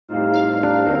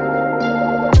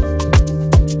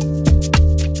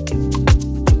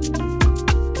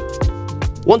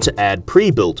Want to add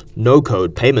pre-built,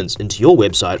 no-code payments into your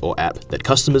website or app that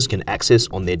customers can access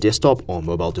on their desktop or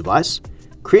mobile device?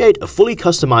 Create a fully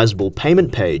customizable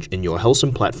payment page in your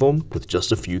Helcim platform with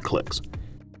just a few clicks.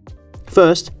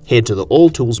 First, head to the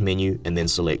All Tools menu and then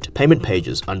select Payment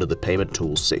Pages under the Payment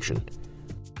Tools section.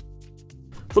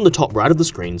 From the top right of the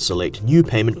screen, select New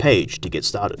Payment Page to get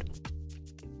started.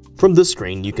 From this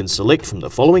screen, you can select from the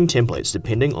following templates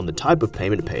depending on the type of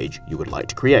payment page you would like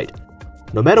to create.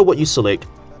 No matter what you select,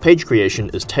 page creation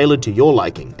is tailored to your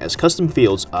liking as custom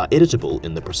fields are editable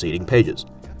in the preceding pages.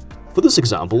 For this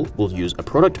example, we'll use a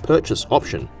product purchase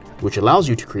option, which allows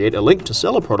you to create a link to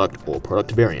sell a product or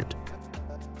product variant.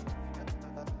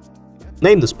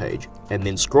 Name this page, and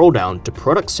then scroll down to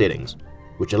Product Settings,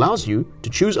 which allows you to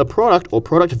choose a product or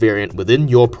product variant within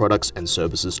your Products and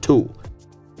Services tool.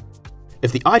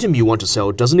 If the item you want to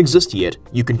sell doesn't exist yet,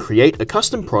 you can create a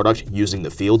custom product using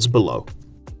the fields below.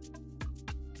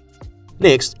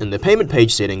 Next, in the payment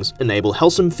page settings, enable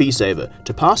Helcim Fee Saver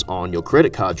to pass on your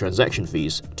credit card transaction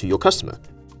fees to your customer.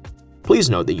 Please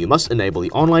note that you must enable the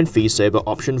online fee saver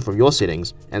option from your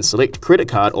settings and select credit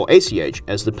card or ACH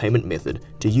as the payment method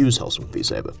to use Helcim Fee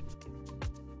Saver.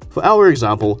 For our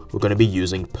example, we're going to be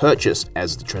using purchase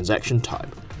as the transaction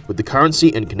type, with the currency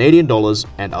in Canadian dollars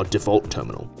and our default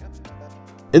terminal.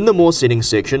 In the More Settings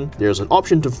section, there is an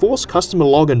option to force customer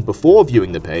login before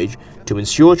viewing the page to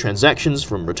ensure transactions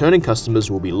from returning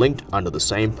customers will be linked under the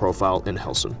same profile in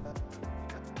Helcim.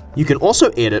 You can also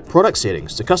edit product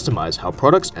settings to customize how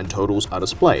products and totals are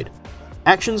displayed,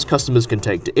 actions customers can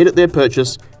take to edit their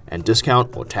purchase, and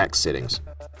discount or tax settings.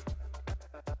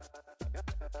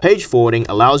 Page forwarding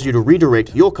allows you to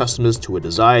redirect your customers to a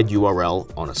desired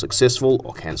URL on a successful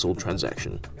or cancelled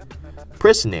transaction.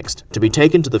 Press Next to be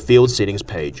taken to the Field Settings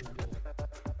page.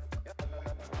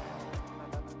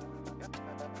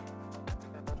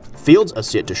 Fields are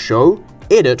set to show,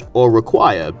 edit, or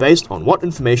require based on what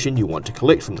information you want to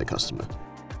collect from the customer.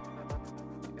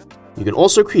 You can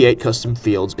also create custom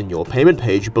fields in your payment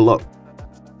page below.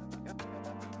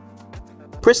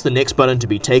 Press the Next button to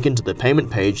be taken to the payment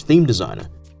page theme designer.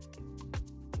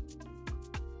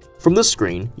 From this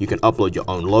screen, you can upload your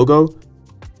own logo,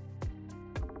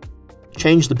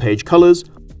 change the page colors,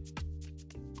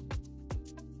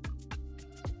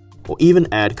 or even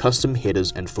add custom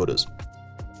headers and footers.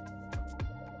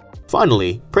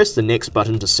 Finally, press the Next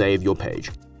button to save your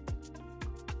page.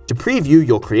 To preview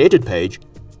your created page,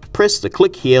 press the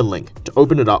Click Here link to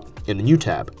open it up in a new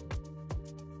tab.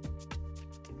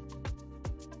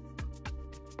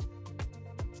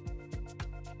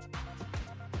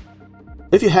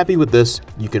 If you're happy with this,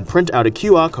 you can print out a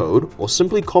QR code or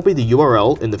simply copy the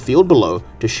URL in the field below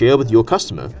to share with your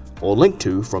customer or link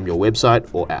to from your website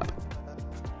or app.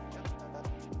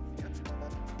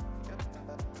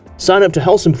 Sign up to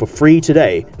Helcim for free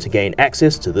today to gain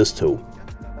access to this tool.